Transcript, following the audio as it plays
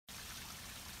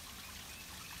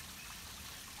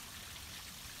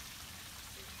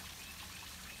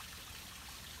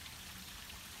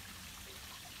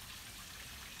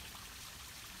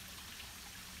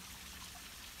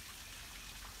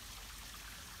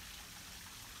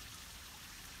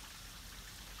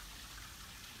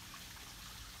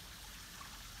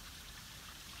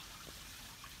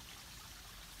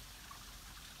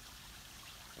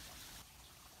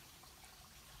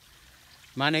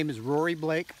My name is Rory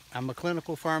Blake. I'm a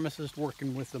clinical pharmacist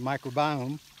working with the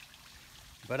microbiome,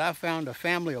 but I found a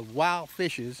family of wild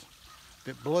fishes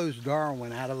that blows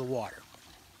Darwin out of the water.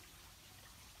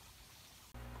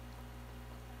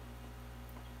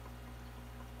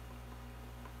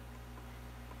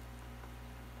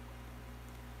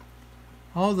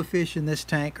 All the fish in this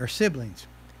tank are siblings,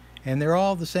 and they're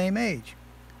all the same age.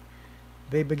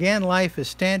 They began life as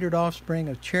standard offspring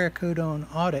of Chericodon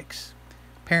audax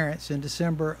parents in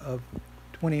December of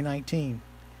 2019.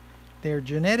 They're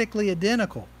genetically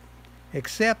identical,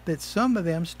 except that some of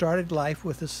them started life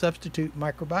with a substitute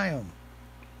microbiome.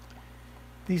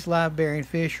 These live-bearing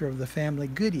fish are of the family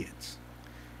Goodeids.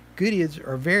 Goodeids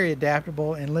are very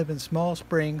adaptable and live in small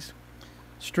springs,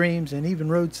 streams, and even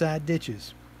roadside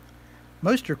ditches.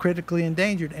 Most are critically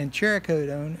endangered, and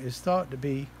Chericodon is thought to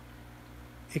be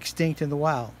extinct in the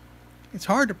wild. It's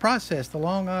hard to process the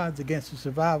long odds against the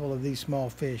survival of these small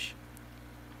fish.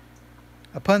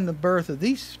 Upon the birth of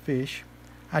these fish,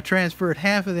 I transferred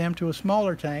half of them to a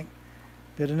smaller tank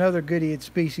that another Goodeid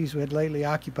species had lately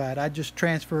occupied. I just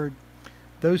transferred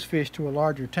those fish to a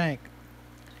larger tank.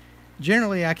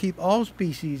 Generally, I keep all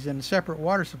species in separate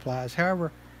water supplies.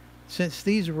 However, since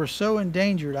these were so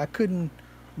endangered, I couldn't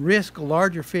risk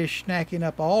larger fish snacking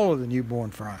up all of the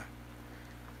newborn fry.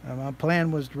 My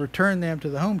plan was to return them to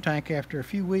the home tank after a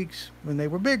few weeks when they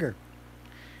were bigger.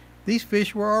 These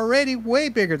fish were already way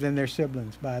bigger than their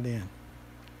siblings by then.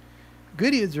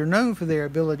 Goodeids are known for their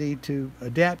ability to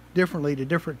adapt differently to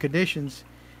different conditions,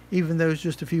 even those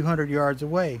just a few hundred yards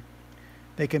away.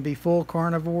 They can be full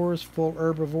carnivores, full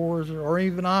herbivores, or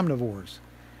even omnivores.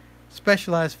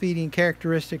 Specialized feeding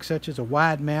characteristics such as a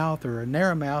wide mouth or a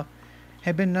narrow mouth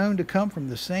have been known to come from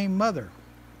the same mother.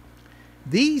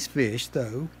 These fish,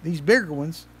 though, these bigger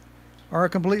ones, are a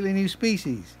completely new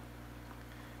species.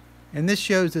 And this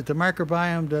shows that the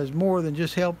microbiome does more than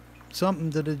just help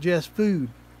something to digest food.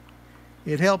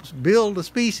 It helps build a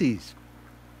species.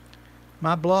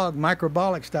 My blog,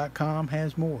 microbiolics.com,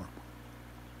 has more.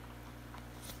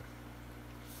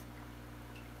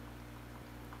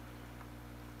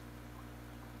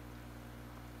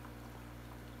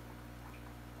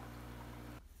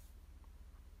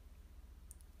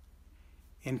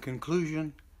 In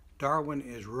conclusion, Darwin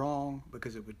is wrong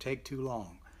because it would take too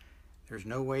long. There's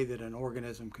no way that an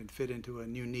organism can fit into a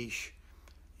new niche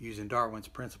using Darwin's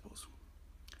principles.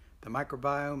 The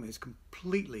microbiome is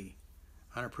completely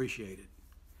unappreciated.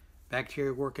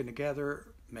 Bacteria working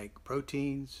together make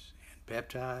proteins and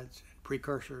peptides and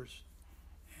precursors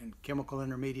and chemical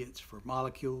intermediates for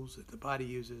molecules that the body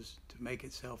uses to make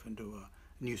itself into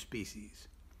a new species.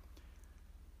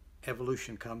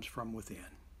 Evolution comes from within.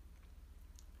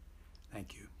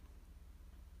 Thank you.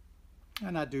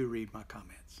 And I do read my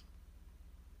comments.